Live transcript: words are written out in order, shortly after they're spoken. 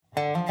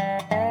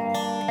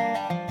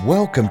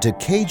Welcome to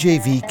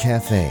KJV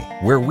Cafe,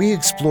 where we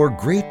explore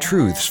great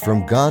truths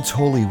from God's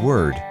holy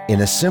word in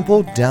a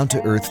simple,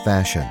 down-to-earth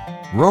fashion.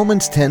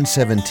 Romans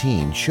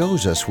 10:17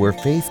 shows us where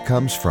faith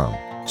comes from.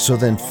 So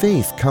then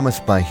faith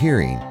cometh by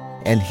hearing,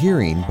 and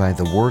hearing by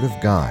the word of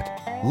God.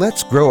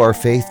 Let's grow our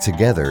faith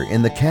together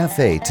in the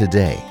cafe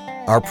today.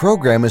 Our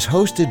program is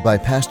hosted by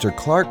Pastor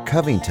Clark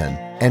Covington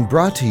and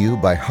brought to you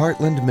by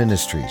Heartland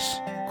Ministries.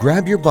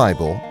 Grab your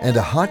Bible and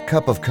a hot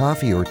cup of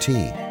coffee or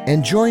tea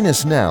and join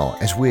us now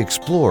as we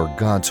explore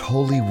God's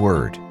holy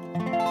word.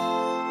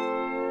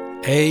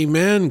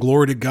 Amen.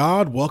 Glory to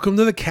God. Welcome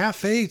to the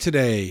cafe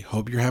today.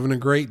 Hope you're having a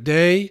great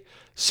day.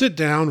 Sit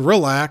down,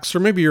 relax,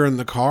 or maybe you're in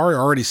the car,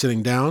 you're already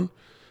sitting down.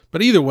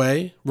 But either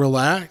way,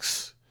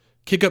 relax,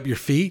 kick up your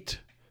feet,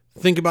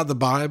 think about the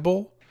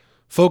Bible,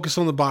 focus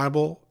on the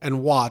Bible,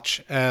 and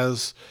watch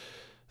as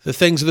the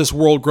things of this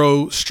world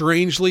grow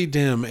strangely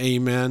dim.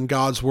 Amen.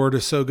 God's word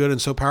is so good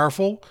and so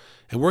powerful.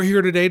 And we're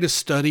here today to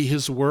study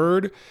his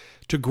word,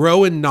 to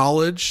grow in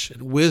knowledge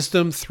and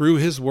wisdom through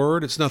his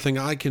word. It's nothing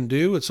I can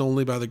do. It's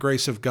only by the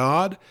grace of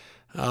God,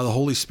 the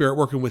Holy Spirit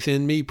working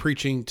within me,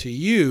 preaching to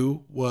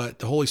you what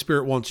the Holy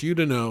Spirit wants you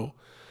to know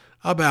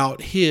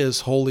about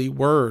his holy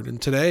word.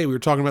 And today we were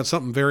talking about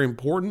something very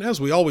important,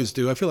 as we always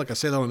do. I feel like I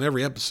say that on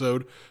every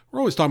episode. We're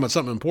always talking about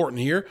something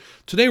important here.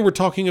 Today we're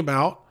talking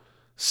about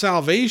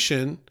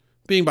salvation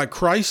being by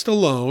Christ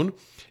alone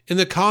in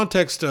the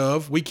context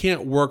of we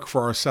can't work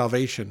for our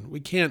salvation.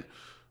 We can't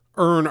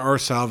earn our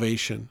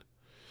salvation.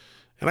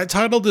 And I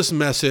titled this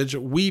message,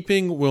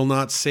 Weeping Will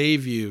Not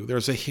Save You.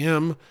 There's a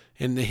hymn,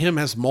 and the hymn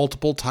has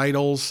multiple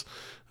titles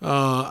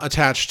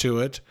attached to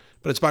it,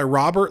 but it's by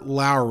Robert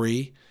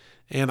Lowry.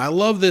 And I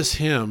love this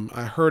hymn.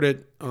 I heard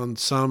it on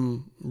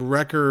some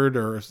record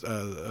or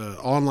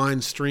online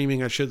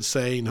streaming, I should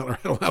say. No, I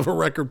don't have a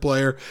record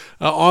player.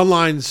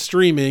 Online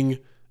streaming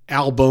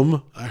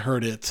album. I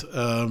heard it,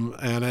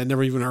 and I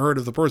never even heard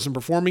of the person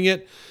performing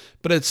it.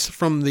 But it's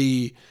from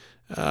the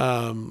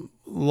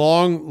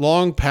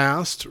long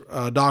past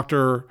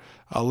Dr.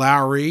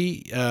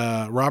 Lowry,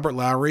 Robert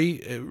Lowry,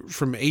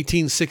 from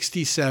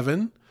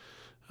 1867,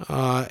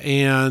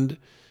 and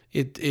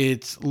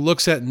it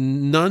looks at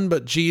none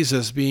but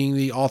Jesus being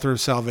the author of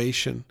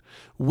salvation.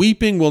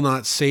 Weeping will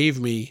not save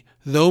me,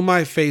 though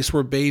my face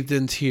were bathed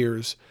in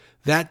tears.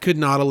 That could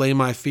not allay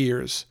my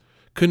fears,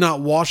 could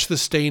not wash the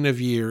stain of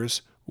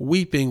years.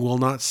 Weeping will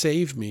not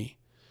save me.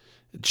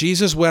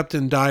 Jesus wept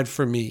and died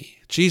for me.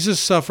 Jesus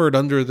suffered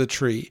under the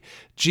tree.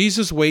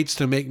 Jesus waits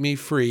to make me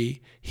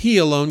free. He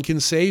alone can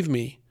save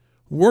me.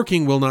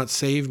 Working will not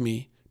save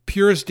me.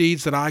 Purest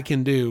deeds that I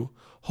can do,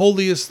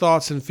 holiest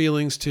thoughts and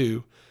feelings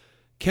too,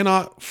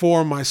 cannot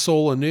form my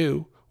soul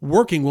anew.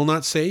 Working will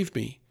not save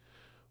me.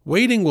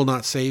 Waiting will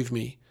not save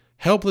me.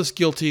 Helpless,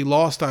 guilty,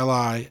 lost I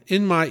lie.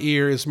 In my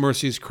ear is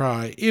mercy's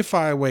cry. If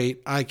I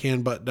wait, I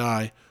can but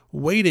die.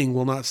 Waiting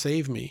will not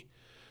save me.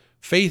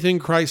 Faith in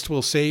Christ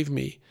will save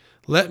me.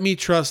 Let me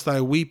trust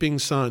thy weeping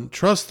Son.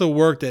 Trust the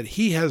work that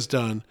he has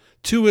done.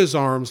 To his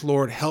arms,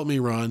 Lord, help me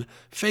run.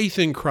 Faith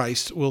in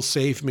Christ will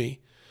save me.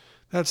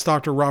 That's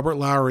Dr. Robert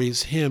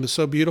Lowry's hymn. It's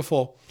so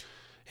beautiful.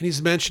 And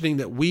he's mentioning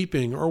that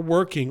weeping or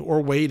working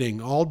or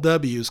waiting, all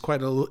W's,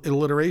 quite an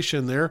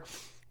alliteration there.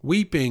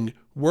 Weeping,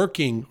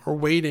 working, or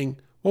waiting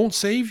won't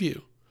save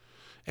you.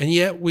 And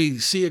yet we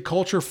see a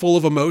culture full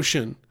of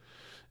emotion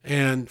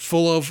and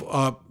full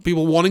of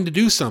people wanting to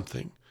do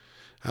something,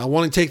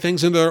 wanting to take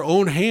things into their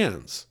own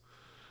hands,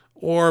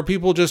 or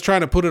people just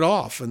trying to put it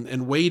off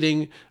and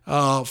waiting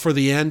for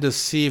the end to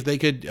see if they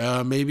could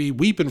maybe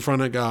weep in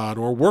front of God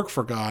or work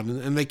for God,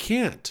 and they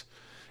can't.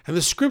 And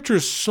the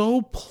scriptures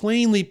so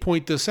plainly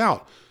point this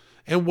out.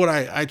 And what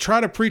I try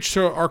to preach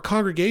to our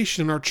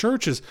congregation, our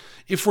churches,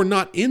 if we're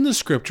not in the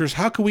scriptures,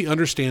 how can we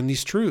understand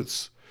these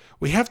truths?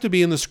 We have to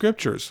be in the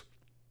scriptures.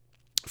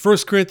 1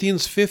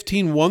 Corinthians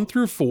 15, 1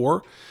 through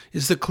 4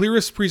 is the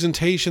clearest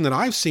presentation that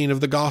I've seen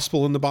of the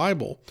gospel in the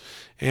Bible.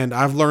 And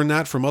I've learned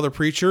that from other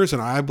preachers,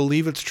 and I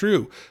believe it's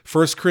true.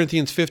 1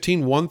 Corinthians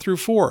 15, 1 through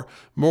 4.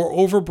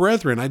 Moreover,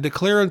 brethren, I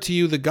declare unto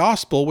you the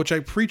gospel which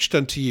I preached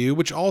unto you,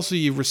 which also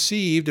ye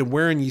received, and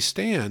wherein ye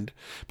stand,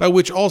 by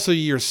which also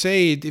ye are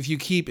saved, if you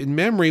keep in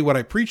memory what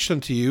I preached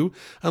unto you,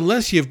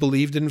 unless ye have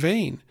believed in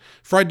vain.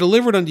 For I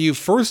delivered unto you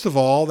first of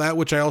all that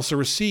which I also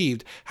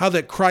received, how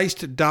that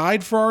Christ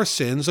died for our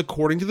sins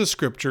according to the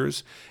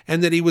Scriptures,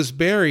 and that he was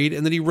buried,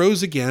 and that he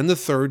rose again the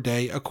third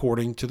day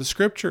according to the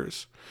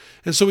Scriptures.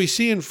 And so we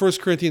see in 1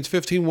 Corinthians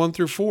 15, 1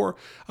 through 4,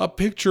 a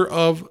picture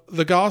of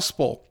the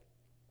gospel,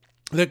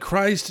 that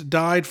Christ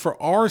died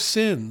for our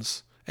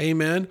sins,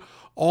 amen,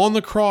 on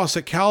the cross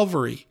at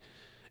Calvary,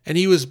 and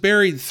he was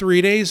buried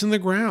 3 days in the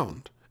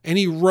ground, and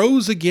he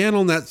rose again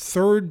on that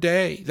third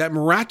day, that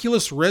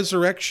miraculous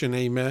resurrection,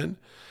 amen.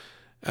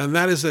 And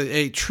that is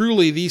a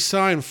truly the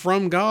sign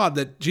from God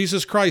that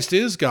Jesus Christ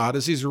is God,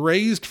 as he's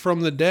raised from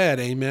the dead,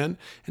 amen.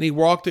 And he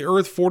walked the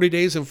earth 40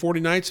 days and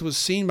 40 nights and was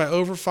seen by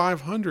over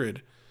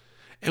 500.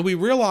 And we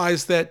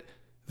realize that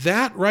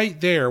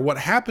right there, what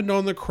happened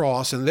on the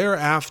cross and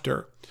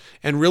thereafter,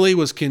 and really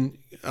was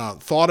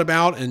thought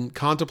about and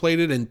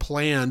contemplated and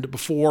planned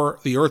before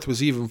the earth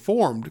was even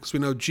formed, because we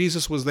know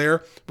Jesus was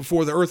there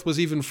before the earth was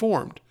even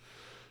formed.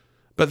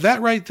 But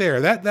that right there,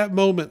 that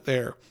moment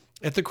there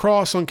at the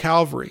cross on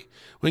Calvary,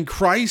 when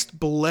Christ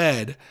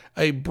bled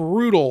a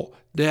brutal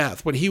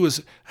death, when he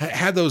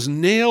had those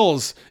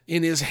nails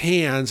in his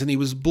hands and he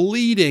was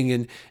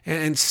bleeding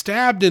and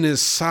stabbed in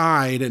his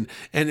side and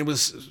it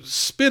was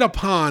spit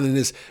upon and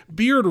his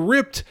beard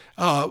ripped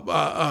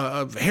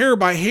hair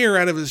by hair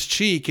out of his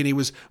cheek, and he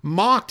was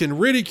mocked and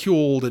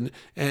ridiculed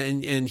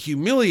and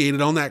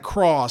humiliated on that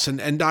cross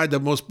and died the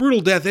most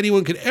brutal death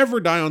anyone could ever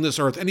die on this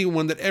earth.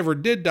 Anyone that ever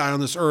did die on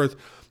this earth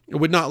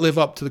would not live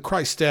up to the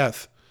Christ's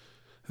death.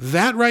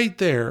 That right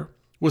there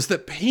was the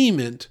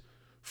payment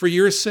for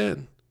your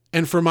sin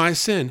and for my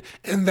sin.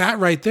 And that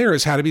right there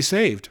is how to be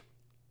saved.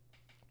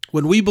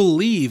 When we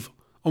believe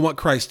on what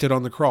Christ did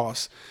on the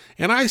cross.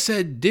 And I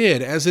said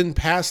did, as in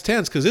past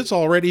tense, because it's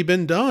already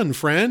been done,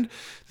 friend.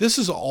 This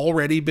has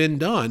already been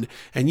done.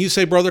 And you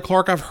say, Brother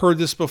Clark, I've heard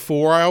this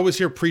before. I always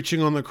hear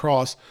preaching on the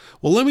cross.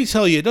 Well, let me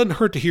tell you, it doesn't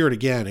hurt to hear it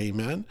again,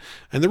 amen?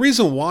 And the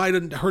reason why it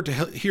doesn't hurt to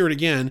hear it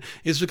again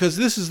is because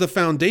this is the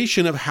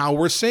foundation of how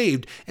we're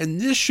saved. And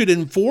this should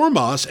inform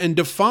us and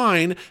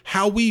define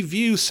how we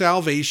view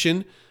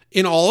salvation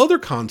in all other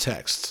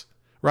contexts.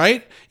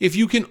 Right? If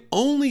you can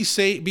only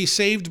be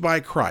saved by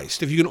Christ,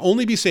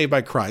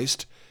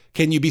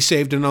 can you be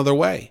saved another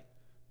way?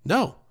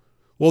 No.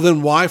 Well,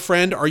 then why,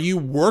 friend, are you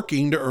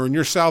working to earn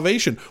your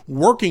salvation,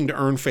 working to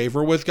earn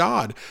favor with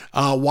God?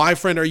 Why,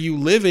 friend, are you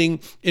living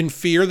in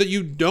fear that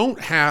you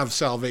don't have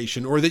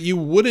salvation or that you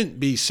wouldn't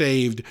be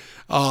saved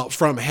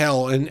from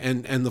hell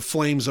and the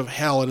flames of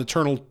hell and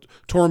eternal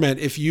torment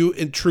if you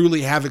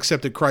truly have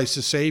accepted Christ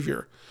as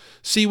Savior?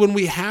 See, when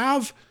we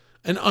have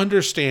an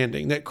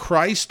understanding that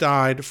Christ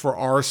died for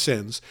our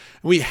sins.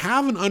 We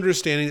have an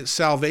understanding that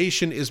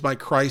salvation is by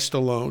Christ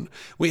alone.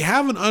 We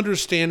have an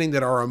understanding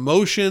that our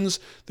emotions,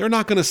 they're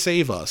not going to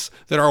save us.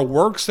 That our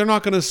works, they're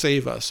not going to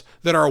save us.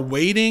 That our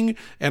waiting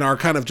and our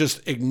kind of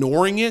just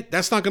ignoring it,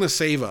 that's not going to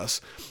save us.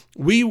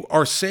 We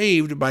are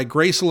saved by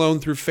grace alone,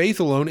 through faith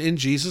alone, in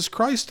Jesus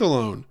Christ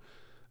alone.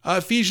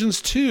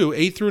 Ephesians 2,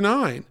 8 through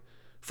 9.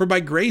 For by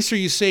grace are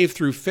you saved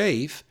through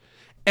faith,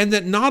 and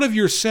that not of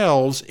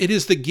yourselves, it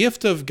is the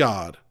gift of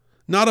God,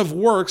 not of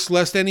works,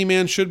 lest any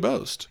man should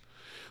boast.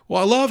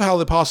 Well, I love how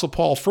the Apostle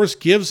Paul first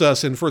gives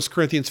us in 1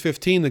 Corinthians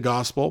 15 the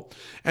gospel,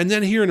 and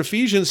then here in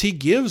Ephesians, he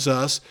gives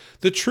us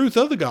the truth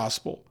of the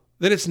gospel,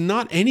 that it's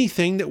not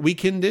anything that we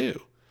can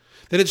do,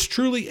 that it's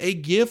truly a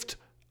gift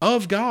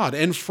of God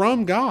and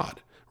from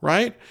God,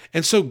 right?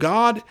 And so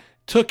God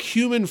took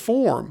human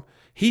form.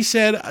 He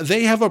said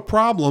they have a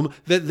problem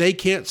that they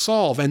can't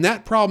solve. And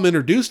that problem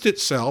introduced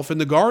itself in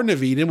the Garden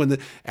of Eden when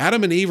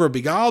Adam and Eve are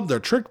beguiled, they're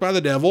tricked by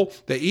the devil,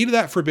 they eat of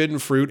that forbidden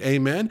fruit,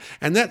 amen?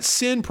 And that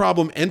sin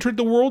problem entered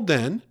the world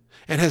then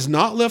and has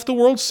not left the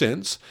world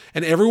since.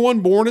 And everyone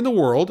born in the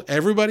world,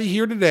 everybody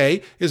here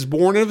today is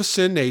born of a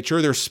sin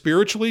nature. They're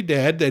spiritually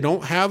dead. They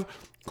don't have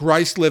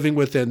Christ living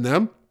within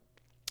them.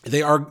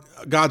 They are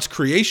God's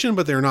creation,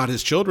 but they're not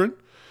his children,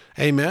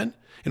 amen?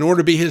 In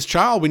order to be his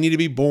child, we need to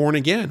be born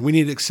again. We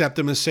need to accept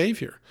him as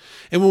Savior.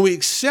 And when we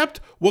accept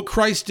what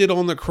Christ did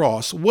on the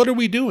cross, what are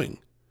we doing?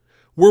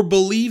 We're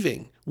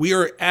believing. We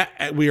are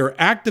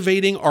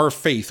activating our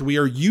faith. We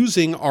are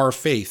using our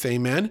faith,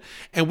 amen?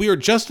 And we are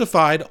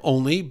justified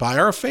only by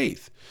our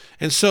faith.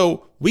 And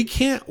so we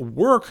can't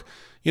work,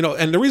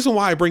 and the reason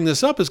why I bring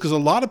this up is because a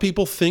lot of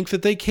people think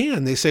that they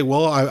can. They say,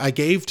 well, I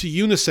gave to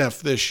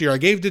UNICEF this year. I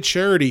gave to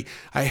charity.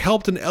 I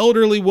helped an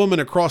elderly woman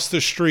across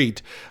the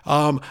street.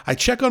 I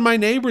check on my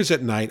neighbors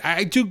at night.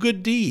 I do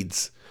good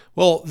deeds.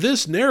 Well,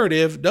 this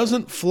narrative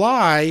doesn't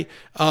fly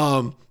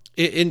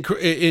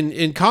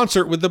in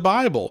concert with the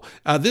Bible.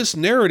 This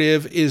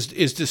narrative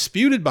is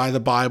disputed by the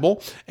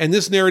Bible, and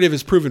this narrative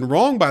is proven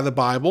wrong by the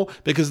Bible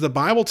because the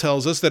Bible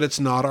tells us that it's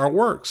not our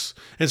works.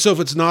 And so if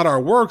it's not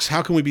our works,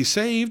 how can we be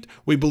saved?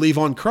 We believe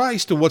on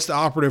Christ, and what's the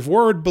operative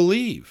word?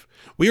 Believe.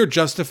 We are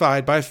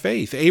justified by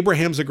faith.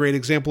 Abraham's a great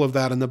example of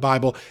that in the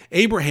Bible.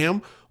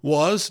 Abraham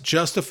was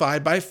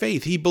justified by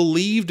faith. He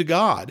believed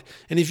God.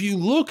 And if you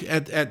look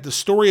at the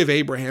story of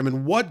Abraham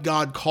and what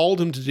God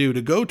called him to do,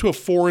 to go to a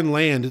foreign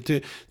land,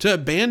 to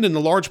abandon the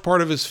large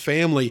part of his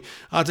family,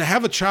 to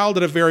have a child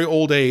at a very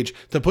old age,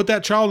 to put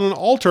that child on an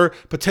altar,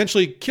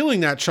 potentially killing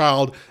that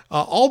child,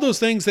 all those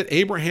things that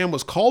Abraham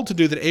was called to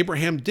do, that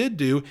Abraham did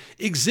do,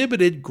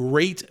 exhibited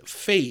great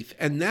faith.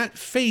 And that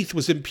faith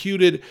was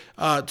imputed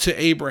to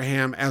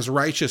Abraham as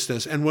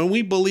righteousness. And when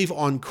we believe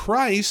on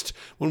Christ,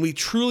 when we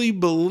truly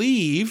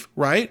believe,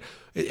 right?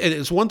 And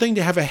it's one thing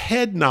to have a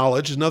head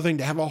knowledge, it's another thing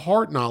to have a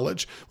heart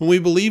knowledge. When we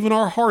believe in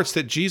our hearts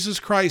that Jesus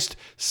Christ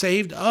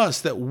saved us,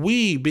 that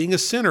we being a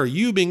sinner,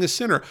 you being a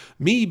sinner,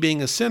 me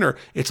being a sinner,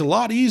 it's a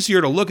lot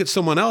easier to look at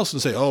someone else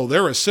and say, oh,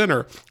 they're a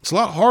sinner. It's a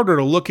lot harder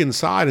to look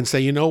inside and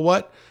say, you know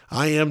what?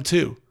 I am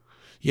too.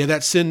 Yeah,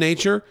 that sin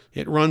nature,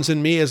 it runs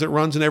in me as it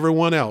runs in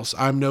everyone else.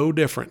 I'm no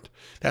different.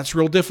 That's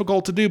real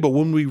difficult to do. But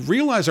when we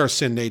realize our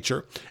sin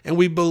nature and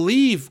we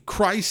believe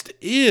Christ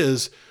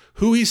is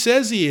who he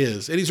says he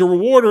is, and he's a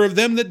rewarder of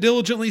them that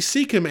diligently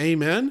seek him.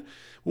 Amen.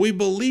 We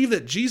believe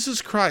that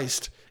Jesus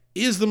Christ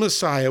is the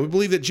Messiah. We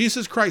believe that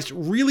Jesus Christ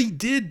really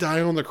did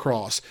die on the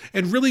cross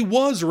and really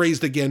was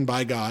raised again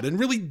by God and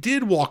really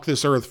did walk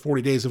this earth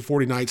 40 days and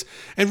 40 nights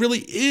and really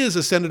is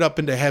ascended up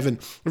into heaven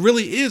and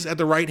really is at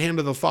the right hand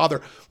of the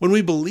Father. When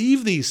we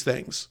believe these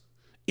things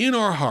in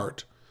our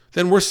heart,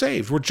 then we're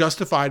saved. We're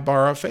justified by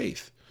our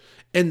faith.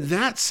 And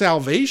that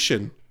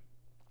salvation,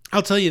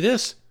 I'll tell you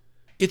this,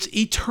 it's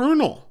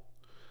eternal.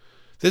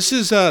 This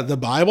is the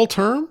Bible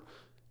term,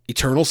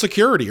 eternal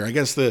security, or I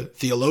guess the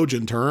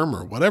theologian term,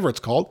 or whatever it's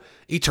called,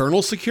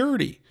 eternal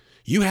security.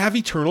 You have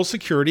eternal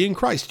security in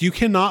Christ. You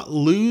cannot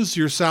lose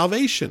your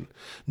salvation.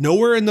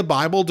 Nowhere in the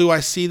Bible do I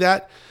see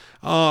that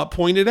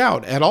pointed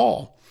out at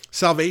all.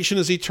 Salvation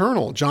is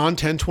eternal. John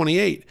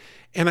 10:28.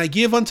 And I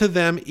give unto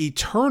them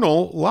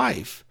eternal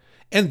life,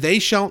 and they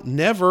shall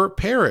never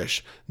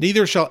perish,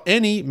 neither shall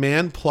any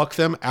man pluck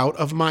them out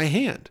of my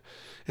hand.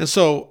 And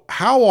so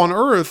how on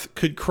earth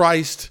could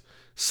Christ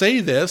say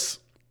this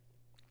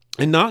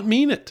and not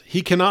mean it?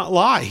 He cannot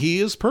lie. He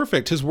is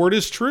perfect. His word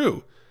is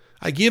true.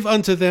 I give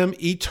unto them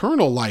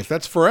eternal life.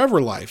 That's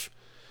forever life.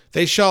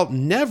 They shall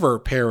never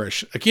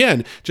perish.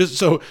 Again, just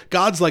so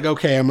God's like,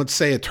 okay, I'm going to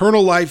say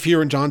eternal life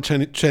here in John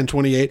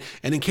 10:28.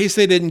 And in case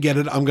they didn't get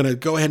it, I'm going to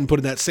go ahead and put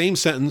in that same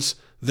sentence,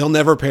 they'll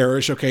never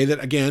perish. Okay,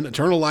 that again,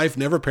 eternal life,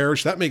 never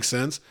perish. That makes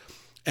sense.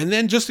 And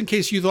then just in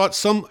case you thought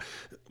some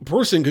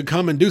person could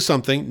come and do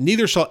something,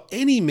 neither shall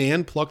any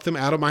man pluck them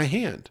out of my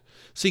hand.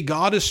 See,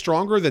 God is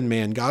stronger than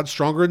man. God's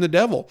stronger than the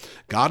devil.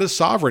 God is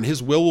sovereign.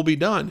 His will be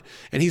done.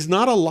 And he's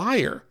not a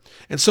liar.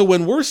 And so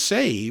when we're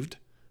saved,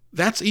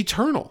 that's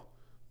eternal.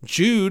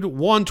 Jude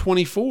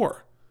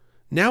 1:24.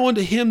 Now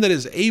unto him that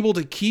is able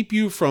to keep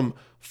you from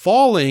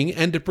falling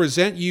and to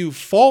present you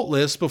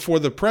faultless before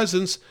the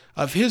presence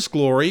of his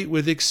glory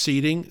with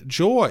exceeding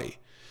joy.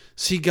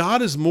 See,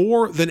 God is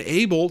more than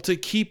able to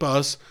keep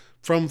us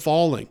from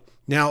falling.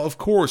 Now, of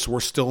course,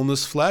 we're still in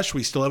this flesh.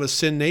 We still have a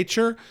sin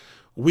nature.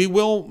 We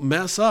will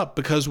mess up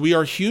because we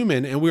are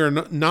human and we are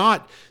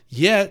not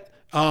yet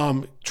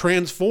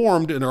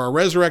transformed in our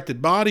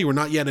resurrected body. We're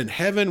not yet in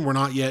heaven. We're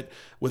not yet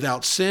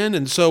without sin.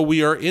 And so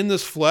we are in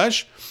this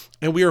flesh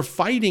and we are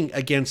fighting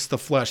against the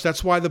flesh.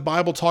 That's why the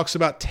Bible talks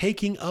about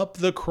taking up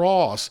the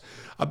cross,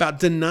 about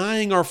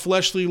denying our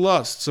fleshly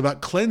lusts, about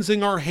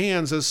cleansing our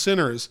hands as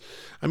sinners.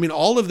 I mean,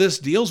 all of this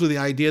deals with the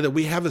idea that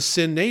we have a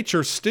sin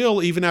nature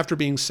still, even after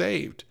being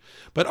saved.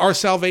 But our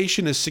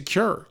salvation is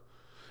secure.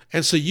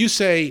 And so you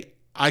say,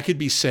 I could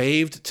be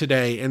saved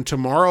today and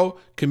tomorrow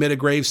commit a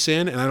grave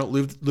sin and I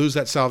don't lose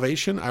that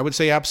salvation? I would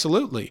say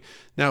absolutely.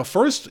 Now,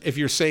 first, if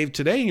you're saved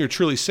today and you're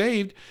truly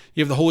saved,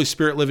 you have the Holy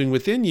Spirit living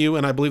within you,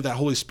 and I believe that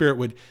Holy Spirit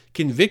would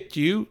convict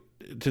you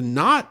to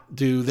not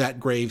do that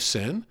grave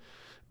sin.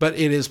 But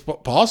it is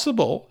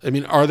possible. I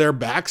mean, are there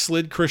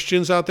backslid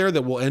Christians out there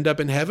that will end up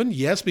in heaven?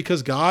 Yes,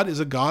 because God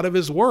is a God of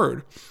his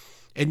word.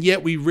 And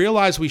yet we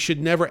realize we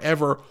should never,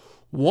 ever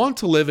want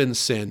to live in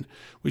sin.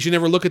 We should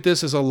never look at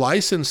this as a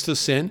license to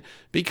sin,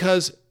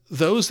 because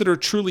those that are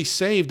truly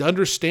saved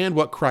understand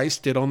what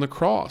Christ did on the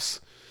cross,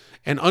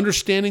 and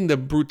understanding the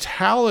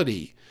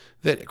brutality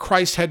that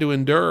Christ had to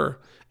endure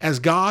as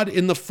God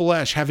in the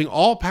flesh, having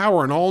all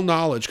power and all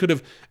knowledge, could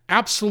have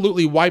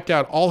absolutely wiped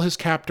out all his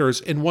captors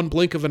in one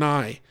blink of an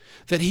eye,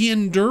 that he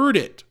endured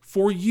it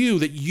for you,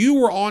 that you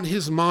were on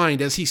his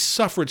mind as he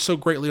suffered so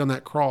greatly on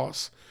that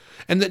cross.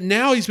 And that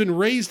now he's been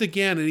raised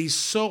again and he's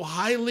so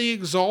highly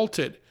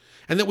exalted,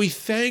 and that we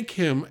thank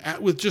him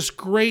with just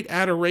great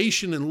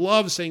adoration and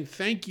love, saying,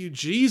 thank you,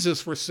 Jesus,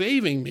 for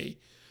saving me.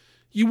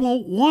 You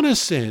won't want to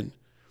sin.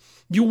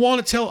 You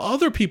want to tell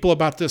other people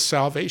about this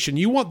salvation.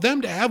 You want them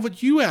to have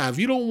what you have.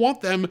 You don't want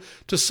them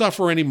to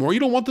suffer anymore. You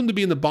don't want them to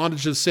be in the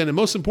bondage of sin. And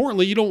most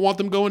importantly, you don't want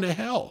them going to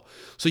hell.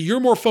 So you're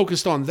more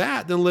focused on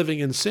that than living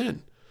in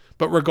sin.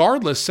 But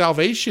regardless,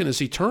 salvation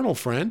is eternal,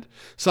 friend.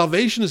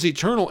 Salvation is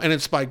eternal, and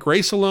it's by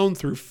grace alone,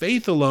 through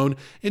faith alone,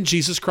 in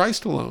Jesus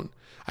Christ alone.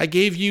 I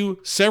gave you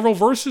several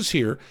verses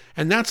here,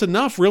 and that's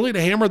enough really to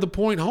hammer the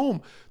point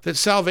home that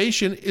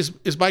salvation is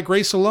by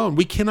grace alone.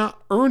 We cannot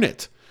earn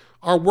it.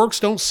 Our works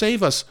don't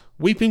save us.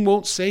 Weeping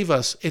won't save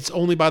us. It's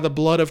only by the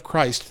blood of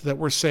Christ that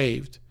we're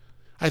saved.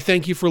 I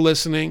thank you for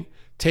listening.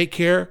 Take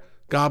care.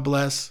 God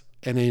bless,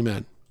 and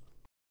amen.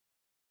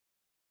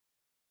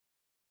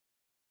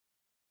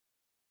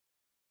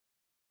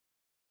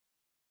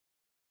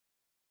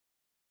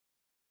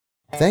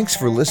 Thanks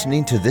for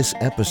listening to this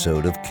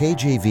episode of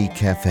KJV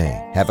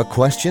Cafe. Have a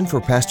question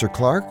for Pastor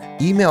Clark?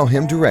 Email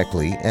him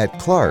directly at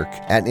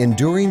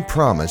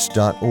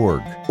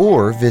clark@enduringpromise.org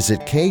or visit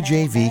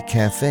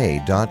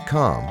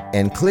kjvcafe.com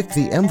and click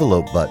the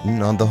envelope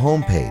button on the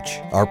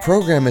homepage. Our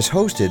program is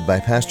hosted by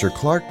Pastor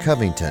Clark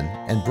Covington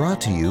and brought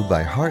to you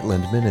by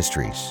Heartland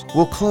Ministries.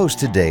 We'll close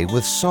today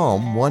with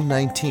Psalm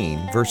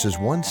 119, verses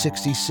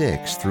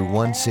 166 through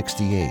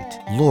 168.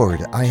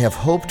 Lord, I have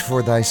hoped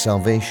for thy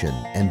salvation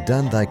and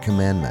done thy commandments.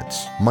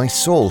 commandments. My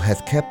soul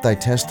hath kept thy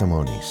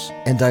testimonies,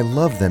 and I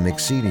love them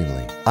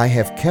exceedingly. I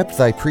have kept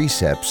thy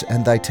precepts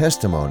and thy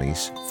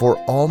testimonies, for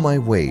all my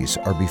ways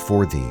are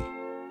before thee.